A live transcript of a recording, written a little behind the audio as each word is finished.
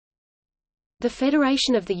The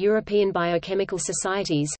Federation of the European Biochemical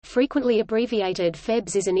Societies, frequently abbreviated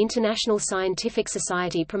FEBS, is an international scientific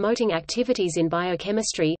society promoting activities in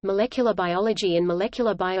biochemistry, molecular biology and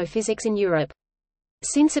molecular biophysics in Europe.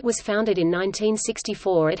 Since it was founded in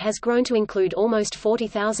 1964, it has grown to include almost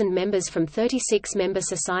 40,000 members from 36 member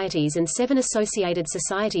societies and 7 associated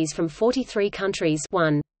societies from 43 countries.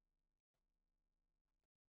 1.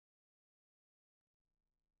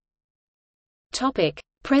 Topic: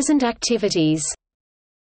 Present activities.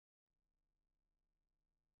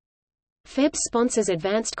 FEBS sponsors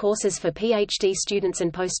advanced courses for PhD students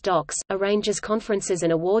and postdocs, arranges conferences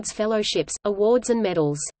and awards fellowships, awards and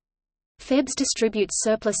medals. FEBS distributes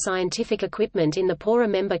surplus scientific equipment in the poorer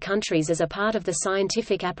member countries as a part of the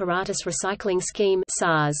Scientific Apparatus Recycling Scheme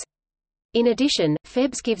 (SARS). In addition,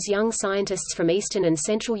 FEBS gives young scientists from Eastern and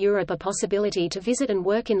Central Europe a possibility to visit and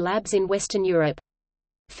work in labs in Western Europe.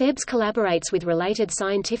 FEBS collaborates with related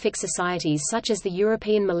scientific societies such as the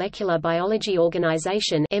European Molecular Biology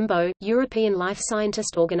Organization (EMBO), European Life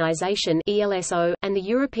Scientist Organization (ELSO), and the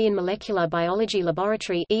European Molecular Biology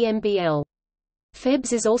Laboratory (EMBL).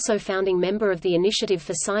 FEBS is also founding member of the Initiative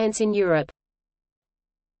for Science in Europe.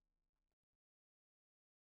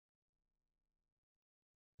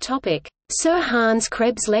 Topic: Sir Hans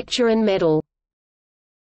Krebs Lecture and Medal.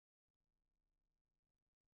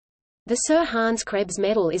 The Sir Hans Krebs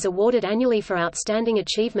Medal is awarded annually for outstanding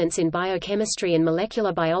achievements in biochemistry and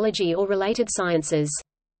molecular biology or related sciences.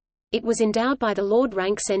 It was endowed by the Lord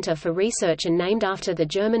Rank Centre for Research and named after the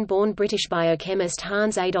German-born British biochemist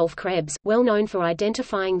Hans Adolf Krebs, well known for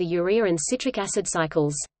identifying the urea and citric acid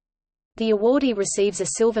cycles. The awardee receives a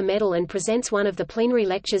silver medal and presents one of the plenary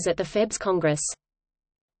lectures at the FEBS Congress.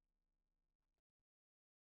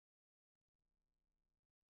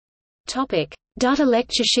 Datta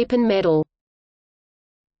Lectureship and Medal.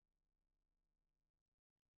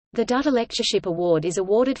 The Datta Lectureship Award is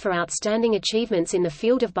awarded for outstanding achievements in the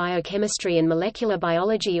field of biochemistry and molecular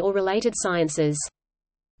biology or related sciences.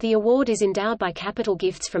 The award is endowed by capital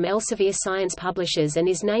gifts from Elsevier Science Publishers and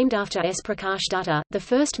is named after S. Prakash Datta, the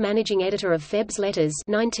first managing editor of FEBS Letters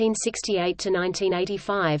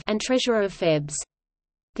 (1968–1985) and treasurer of FEBS.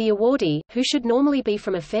 The awardee, who should normally be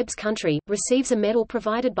from a FEBS country, receives a medal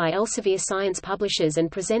provided by Elsevier Science Publishers and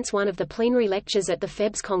presents one of the plenary lectures at the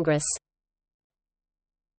FEBS Congress.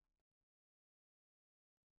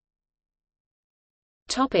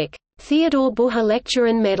 Theodor Bücher Lecture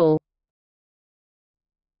and Medal.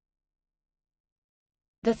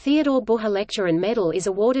 The Theodor Bücher Lecture and Medal is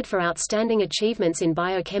awarded for outstanding achievements in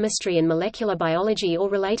biochemistry and molecular biology or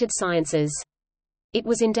related sciences. It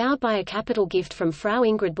was endowed by a capital gift from Frau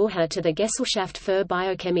Ingrid Bücher to the Gesellschaft für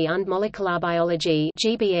Biochemie und Molekularbiologie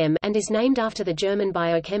 (GBM) and is named after the German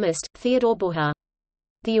biochemist, Theodor Bücher.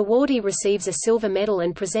 The awardee receives a silver medal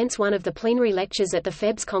and presents one of the plenary lectures at the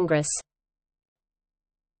FEBS Congress.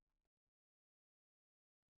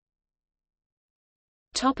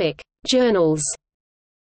 Journals.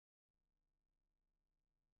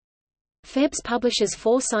 FEBS publishes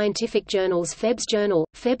 4 scientific journals: FEBS Journal,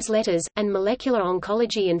 FEBS Letters, and Molecular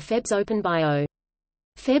Oncology and FEBS Open Bio.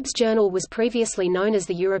 FEBS Journal was previously known as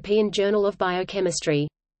the European Journal of Biochemistry.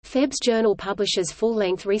 FEBS Journal publishes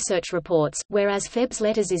full-length research reports, whereas FEBS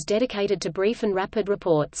Letters is dedicated to brief and rapid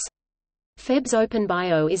reports. FEBS Open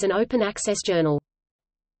Bio is an open-access journal.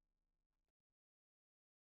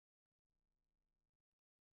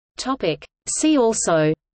 See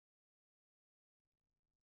also: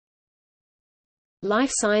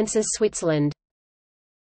 Life Sciences Switzerland.